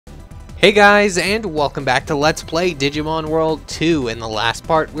Hey guys, and welcome back to Let's Play Digimon World 2. In the last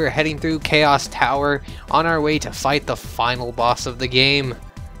part, we're heading through Chaos Tower on our way to fight the final boss of the game.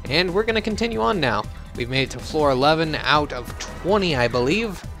 And we're going to continue on now. We've made it to floor 11 out of 20, I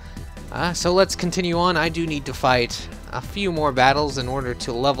believe. So let's continue on. I do need to fight a few more battles in order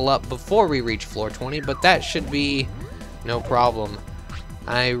to level up before we reach floor 20, but that should be no problem.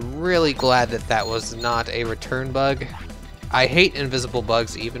 I'm really glad that that was not a return bug. I hate invisible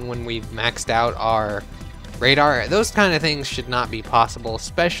bugs even when we've maxed out our radar. Those kind of things should not be possible,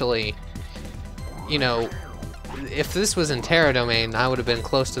 especially, you know, if this was in Terra Domain, I would have been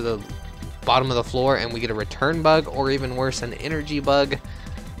close to the bottom of the floor and we get a return bug, or even worse, an energy bug.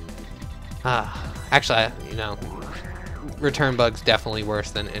 Actually, you know, return bug's definitely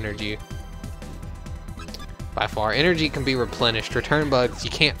worse than energy. By far. Energy can be replenished. Return bugs,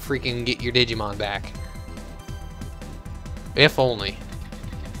 you can't freaking get your Digimon back. If only.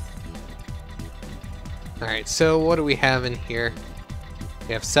 Alright, so what do we have in here?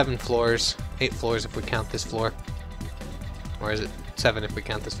 We have 7 floors. 8 floors if we count this floor. Or is it 7 if we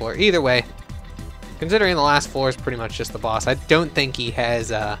count this floor? Either way, considering the last floor is pretty much just the boss, I don't think he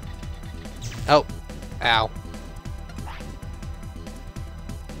has, oh. Ow.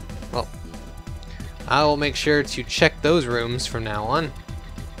 Well, I will make sure to check those rooms from now on.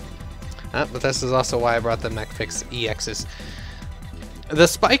 But this is also why I brought the MechFix EXs. The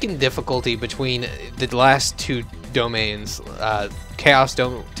spike in difficulty between the last two domains, Chaos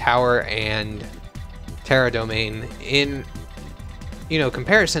Tower and Terra Domain, in, you know,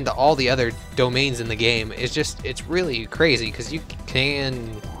 comparison to all the other domains in the game, is just, it's really crazy, because you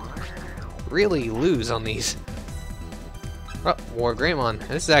can really lose on these. Oh, War Greymon.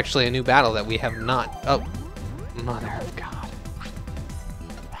 This is actually a new battle that we have not... Oh, mother of God.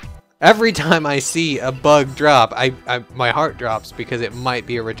 Every time I see a bug drop, my heart drops because it might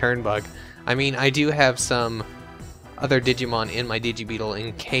be a return bug. I mean, I do have some other Digimon in my Digibeetle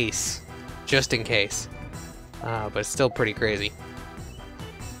in case, just in case. But it's still pretty crazy.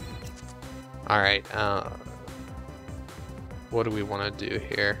 Alright, what do we want to do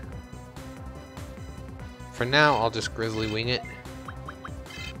here? For now, I'll just Grizzly Wing it.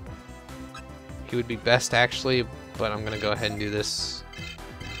 He would be best, actually, but I'm going to go ahead and do this.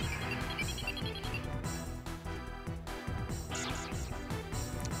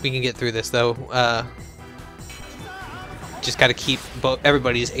 We can get through this, though. Just got to keep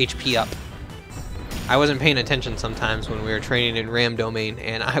everybody's HP up. I wasn't paying attention sometimes when we were training in Ram Domain,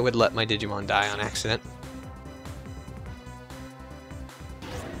 and I would let my Digimon die on accident.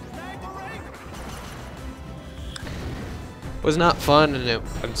 It was not fun, and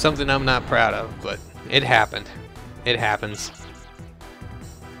it's something I'm not proud of, but it happened. It happens.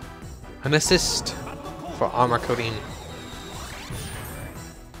 An assist for armor coating.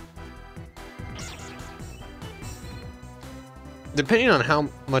 Depending on how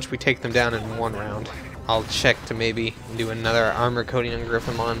much we take them down in one round, I'll check to maybe do another armor coating on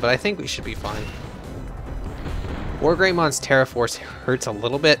Griffamon, but I think we should be fine. War Greymon's Terra Force hurts a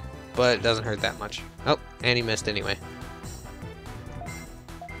little bit, but it doesn't hurt that much. Oh, and he missed anyway.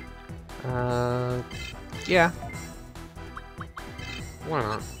 Yeah. Why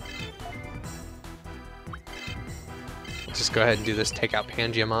not? Let's just go ahead and do this, take out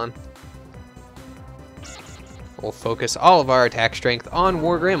Pangiamon. We'll focus all of our attack strength on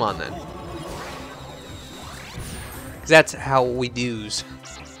War Greymon then. Because that's how we do's.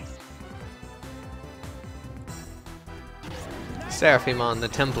 Seraphimon the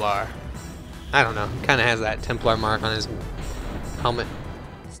Templar. I don't know, kind of has that Templar mark on his helmet.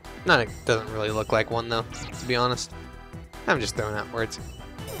 It doesn't really look like one though, to be honest. I'm just throwing out words.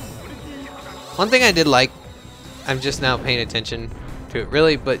 One thing I did like, I'm just now paying attention to it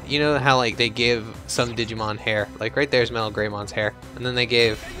really, but you know how like they give some Digimon hair, like right there's Metal Greymon's hair, and then they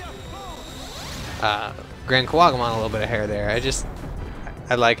gave Grand Kawagamon a little bit of hair there.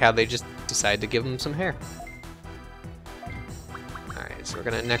 I like how they just decided to give him some hair. Alright, so we're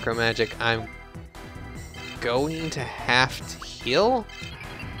gonna Necromagic. I'm going to have to heal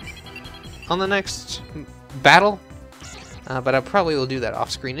on the next battle, but I probably will do that off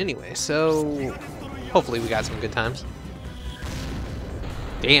screen anyway, so hopefully we got some good times.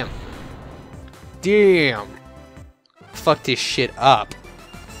 Damn. Damn. Fucked this shit up.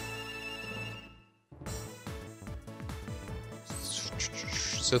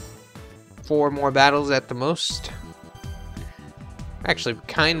 So 4 more battles at the most. Actually,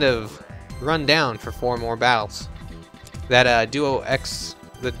 kind of run down for 4 more battles. That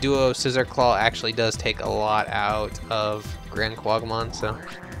the Duo Scissor Claw actually does take a lot out of Grand Kawagamon, so.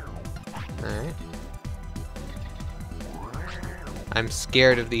 Alright. I'm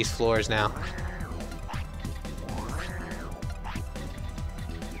scared of these floors now.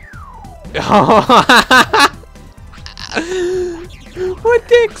 What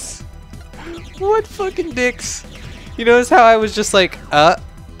dicks? What fucking dicks? You notice how I was just like, I'm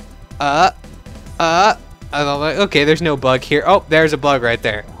like, okay, there's no bug here. Oh, there's a bug right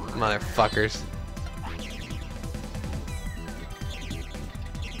there. Motherfuckers.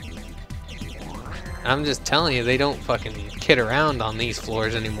 I'm just telling you, they don't fucking kid around on these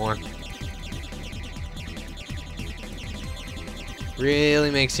floors anymore. Really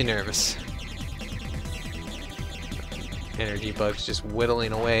makes you nervous. Energy bugs just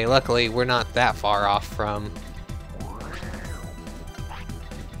whittling away. Luckily, we're not that far off from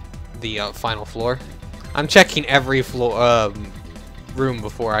the final floor. I'm checking every floor room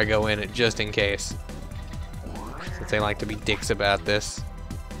before I go in it, just in case, since they like to be dicks about this.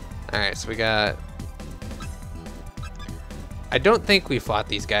 Alright, so we got... I don't think we fought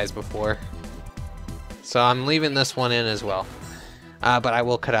these guys before, so I'm leaving this one in as well. But I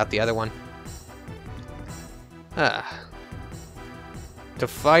will cut out the other one. To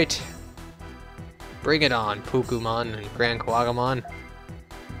fight. Bring it on, Pukumon and Grand Quagamon.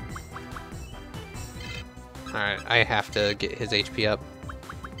 Alright, I have to get his HP up.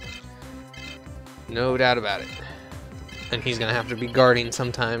 No doubt about it. And he's gonna have to be guarding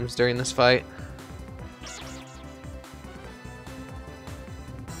sometimes during this fight.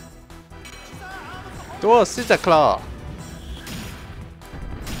 Oh, Scissor Claw!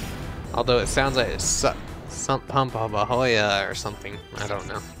 Although it sounds like it's some pump of a Hoya or something. I don't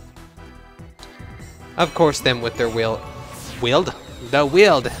know. Of course, them with their wield.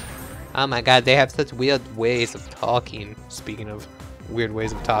 Oh my god, they have such weird ways of talking. Speaking of weird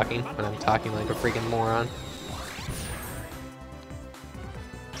ways of talking, when I'm talking like a freaking moron.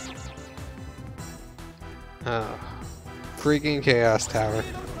 Oh, freaking Chaos Tower.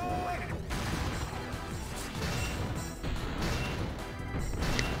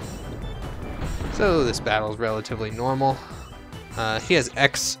 So this battle is relatively normal. He has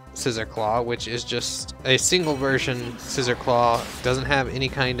X Scissor Claw, which is just a single version Scissor Claw. Doesn't have any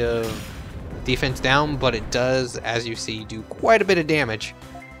kind of defense down, but it does, as you see, do quite a bit of damage.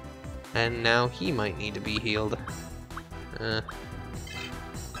 And now he might need to be healed.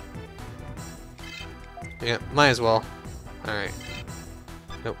 Yeah, might as well. Alright.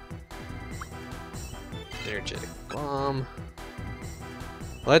 Nope. Energetic Bomb.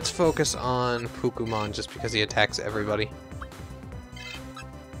 Let's focus on Pukumon just because he attacks everybody.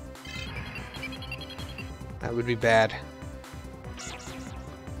 That would be bad.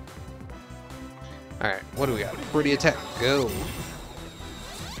 Alright, what do we got? Pretty attack. Go.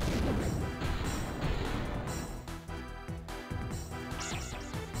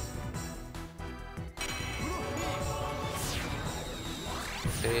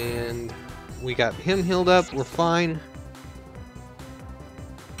 And we got him healed up. We're fine.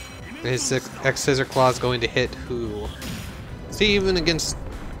 His X Scissor Claw is going to hit who? See, even against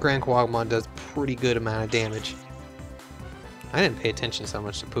Grand Quagamon does pretty good amount of damage. I didn't pay attention so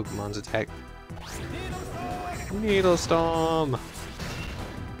much to Pukumon's attack. Needle Storm!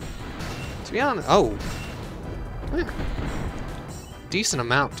 To be honest, oh! Decent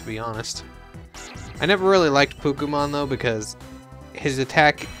amount, to be honest. I never really liked Pukumon though because his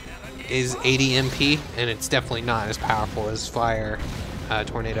attack is 80 MP and it's definitely not as powerful as Fire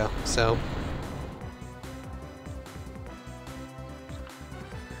Tornado, so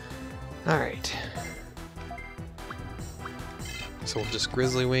alright. So we'll just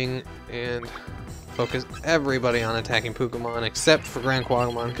Grizzly Wing and focus everybody on attacking Pukumon except for Grand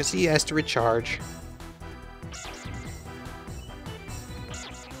Quagamon because he has to recharge.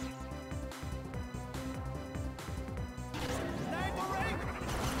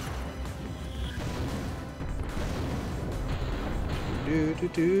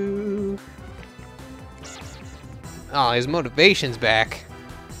 Oh, his motivation's back.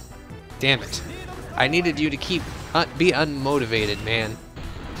 Damn it. I needed you to be unmotivated, man.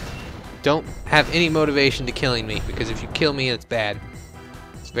 Don't have any motivation to killing me, because if you kill me, it's bad.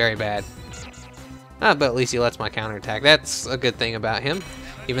 It's very bad. But at least he lets my counterattack. That's a good thing about him.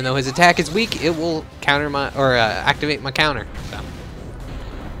 Even though his attack is weak, it will counter my, or activate my counter. So.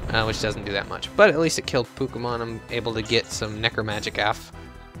 Which doesn't do that much. But at least it killed Pukumon. I'm able to get some Necromagic off.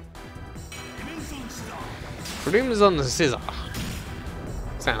 Redeem is on the Scissor.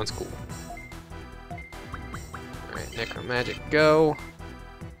 Sounds cool. Alright, Necromagic go.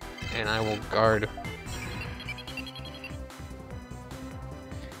 And I will guard.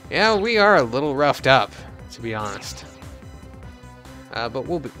 Yeah, we are a little roughed up, to be honest. But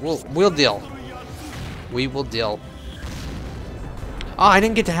we'll deal. We will deal. Oh, I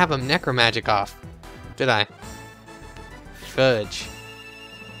didn't get to have him Necromagic off, did I? Fudge.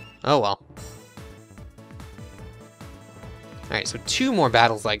 Oh well. Alright, so 2 more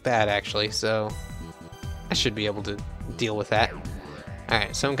battles like that, actually, so I should be able to deal with that.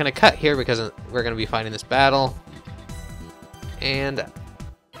 Alright, so I'm going to cut here because we're going to be fighting this battle. And...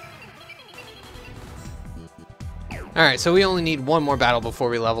 Alright, so we only need 1 more battle before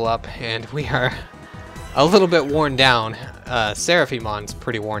we level up, and we are a little bit worn down. Seraphimon's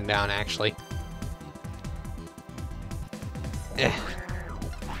pretty worn down, actually.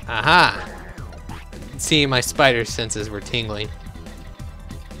 Aha! See, my spider senses were tingling.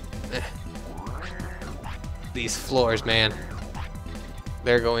 These floors, man.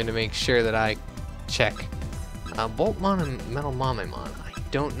 They're going to make sure that I check. Boltmon and Metal Mamemon. I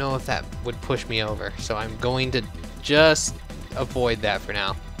don't know if that would push me over, so I'm going to just avoid that for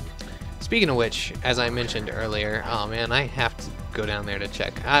now. Speaking of which, as I mentioned earlier, oh man, I have to go down there to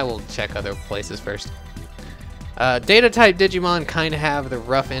check. I will check other places first. Data type Digimon kind of have the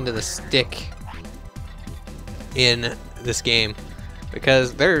rough end of the stick in this game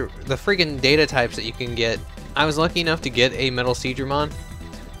because they're the freaking data types that you can get. I was lucky enough to get a Metal Seedramon,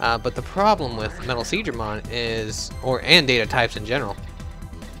 but the problem with Metal Seedramon is, and data types in general.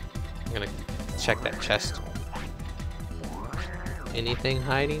 I'm gonna check that chest. Anything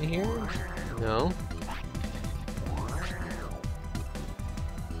hiding here? No.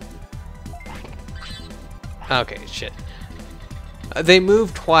 Okay, shit. They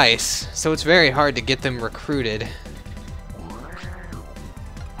move twice, so it's very hard to get them recruited.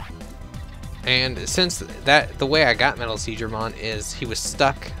 And since the way I got Metal Seedramon is he was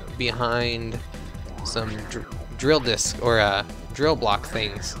stuck behind some drill disc or drill block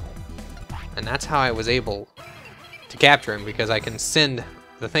things, and that's how I was able to capture him, because I can send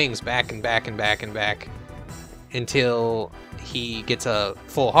the things back and back and back and back until he gets a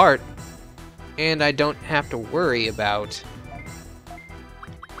full heart, and I don't have to worry about.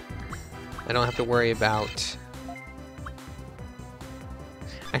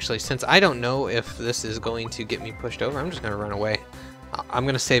 Actually, since I don't know if this is going to get me pushed over, I'm just going to run away. I'm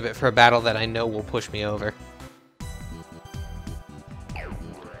going to save it for a battle that I know will push me over.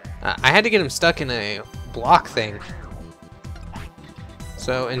 I had to get him stuck in a block thing.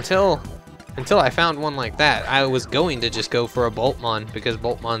 So until I found one like that, I was going to just go for a Boltmon, because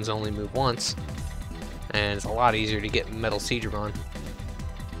Boltmons only move once. And it's a lot easier to get Metal Seedramon.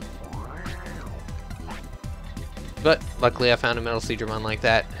 But luckily I found a Metal Seedramon like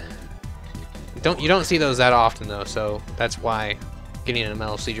that. You don't see those that often though, so that's why getting a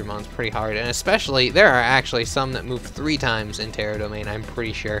Metal Seedramon is pretty hard. And especially, there are actually some that move 3 times in Terra Domain, I'm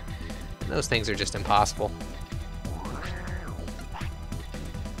pretty sure. And those things are just impossible.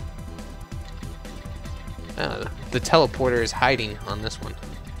 The teleporter is hiding on this one.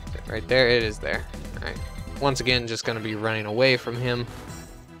 Right there, it is there. Alright. Once again, just going to be running away from him.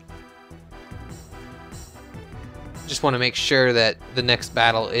 Just want to make sure that the next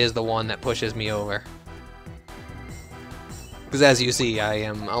battle is the one that pushes me over. Because as you see, I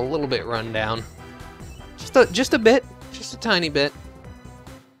am a little bit run down. Just a bit. Just a tiny bit.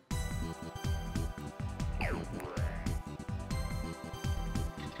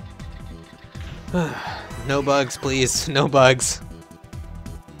 No bugs, please. No bugs.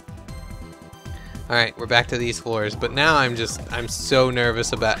 Alright, we're back to these floors. But now I'm so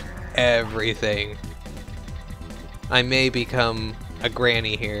nervous about everything. I may become a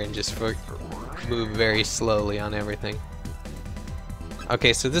granny here and just move very slowly on everything.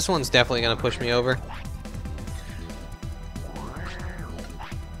 Okay, so this one's definitely going to push me over.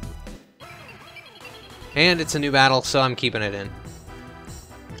 And it's a new battle, so I'm keeping it in.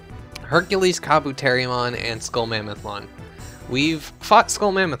 Hercules, Kabuterimon, and Skull Mammothmon. We've fought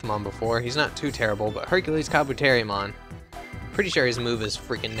Skull Mammothmon before. He's not too terrible, but Hercules, Kabuterimon, pretty sure his move is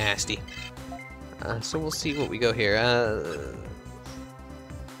freaking nasty. So we'll see what we go here.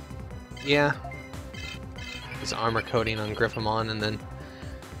 Yeah. His armor coating on Griffamon, and then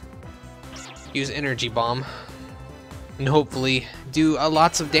use Energy Bomb. And hopefully do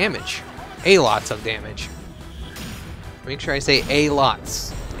lots of damage. Lots of damage. Make sure I say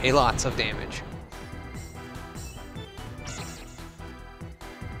lots of damage.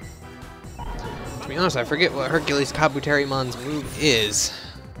 To be honest, I forget what Hercules Kabuterimon's move is.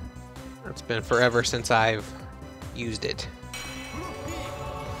 It's been forever since I've used it.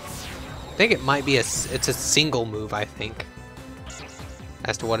 I think it might be it's a single move, I think,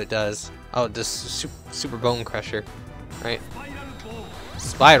 as to what it does. Oh, it does Super Bone Crusher, right?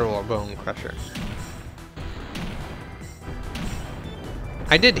 Spiral Bone Crusher.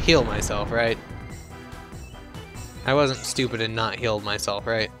 I did heal myself, right? I wasn't stupid and not healed myself,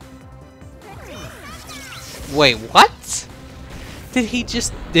 right? Wait, what? Did he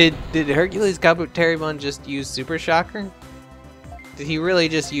just... Did Hercules Kabuterimon just use Super Shocker? Did he really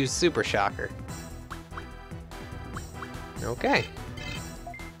just use Super Shocker? Okay.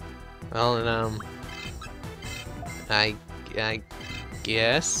 Well, and, I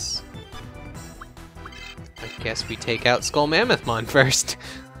guess... I guess we take out Skull Mammothmon first.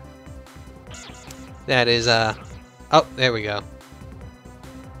 That is, oh, there we go.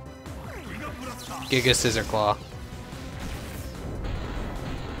 Giga Scissor Claw.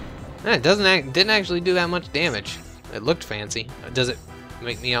 It didn't actually do that much damage. It looked fancy. Does it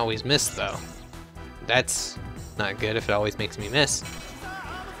make me always miss, though? That's not good if it always makes me miss.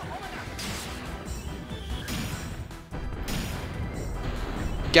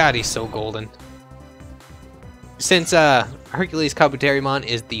 God, he's so golden. Since Hercules Kabuterimon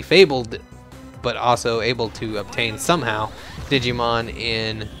is the fabled, but also able to obtain somehow Digimon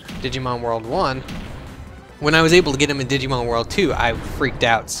in Digimon World 1, when I was able to get him in Digimon World 2, I freaked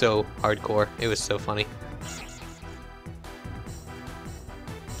out so hardcore. It was so funny.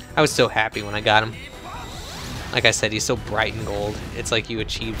 I was so happy when I got him. Like I said, he's so bright and gold. It's like you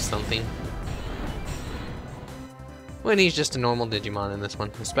achieved something. When he's just a normal Digimon in this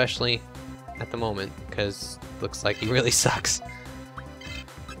one, especially at the moment, because looks like he really sucks.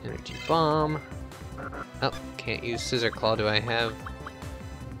 Energy Bomb. Oh, can't use Scissor Claw. Do I have...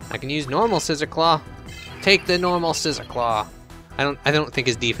 I can use normal Scissor Claw. Take the normal Scissor Claw. I don't think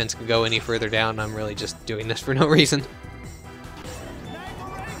his defense could go any further down. I'm really just doing this for no reason.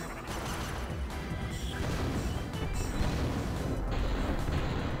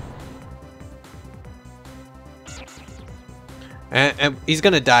 And he's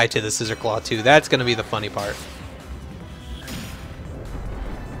gonna die to the Scissor Claw too. That's gonna be the funny part.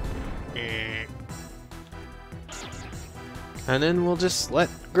 And then we'll just let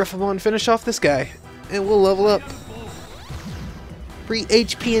Griffamon finish off this guy. And we'll level up. Free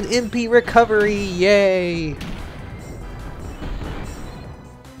HP and MP recovery, yay!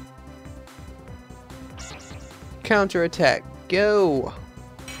 Counterattack, go!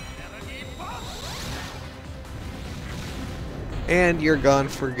 And you're gone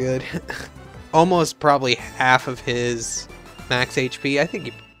for good. Almost probably half of his max HP. I think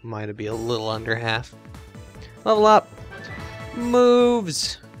he might be a little under half. Level up.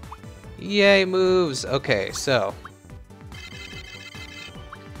 Moves. Yay, moves. Okay, so.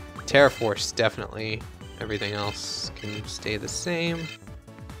 Terra Force, definitely. Everything else can stay the same.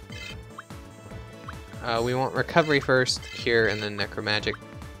 We want Recovery first, Cure, and then Necromagic.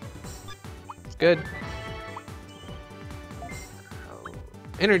 Good.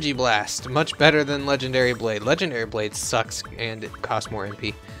 Energy Blast, much better than Legendary Blade. Legendary Blade sucks and it costs more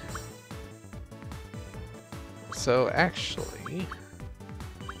MP. So actually,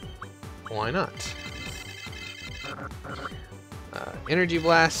 why not? Energy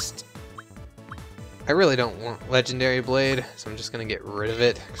Blast. I really don't want Legendary Blade, so I'm just gonna get rid of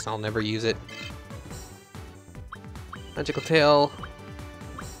it because I'll never use it. Magical Tail.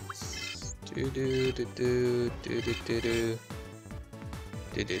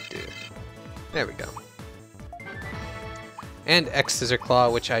 There we go. And X Scissor Claw,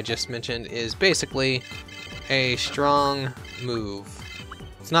 which I just mentioned, is basically a strong move.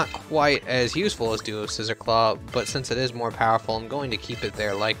 It's not quite as useful as Duo Scissor Claw, but since it is more powerful, I'm going to keep it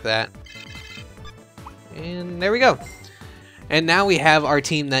there like that. And there we go. And now we have our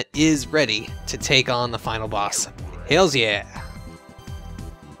team that is ready to take on the final boss. Hells yeah!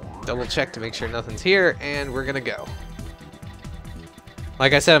 Double check to make sure nothing's here, and we're gonna go.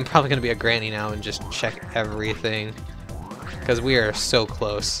 Like I said, I'm probably going to be a granny now and just check everything, because we are so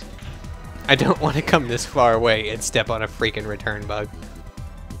close. I don't want to come this far away and step on a freaking return bug.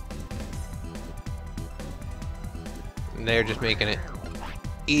 And they're just making it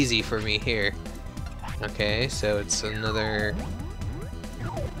easy for me here. Okay, so it's another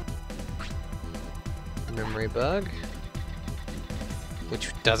memory bug,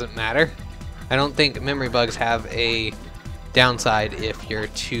 which doesn't matter. I don't think memory bugs have a downside if you're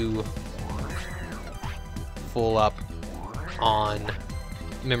too full up on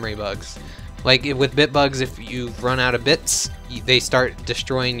memory bugs. Like with bit bugs, if you run out of bits, they start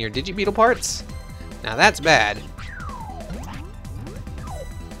destroying your Digibeetle parts. Now that's bad.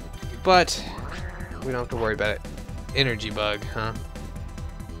 But we don't have to worry about it. Energy bug, huh?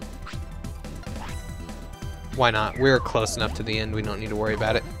 Why not? We're close enough to the end, we don't need to worry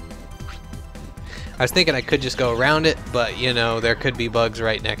about it. I was thinking I could just go around it, but you know, there could be bugs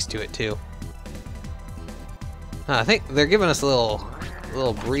right next to it too. I think they're giving us a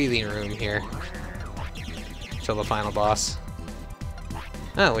little breathing room here. till the final boss.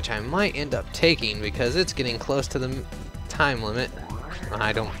 Oh, which I might end up taking because it's getting close to the time limit.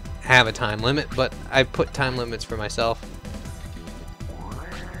 I don't have a time limit, but I put time limits for myself.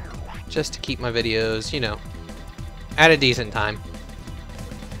 Just to keep my videos, you know, at a decent time.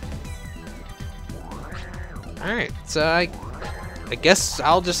 Alright, so I guess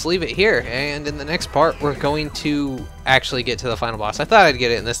I'll just leave it here, and in the next part we're going to actually get to the final boss. I thought I'd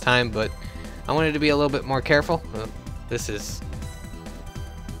get it in this time, but I wanted to be a little bit more careful. This is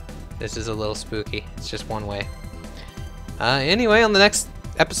a little spooky. It's just one way. Anyway, on the next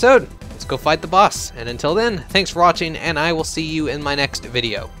episode, let's go fight the boss. And until then, thanks for watching, and I will see you in my next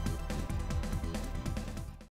video.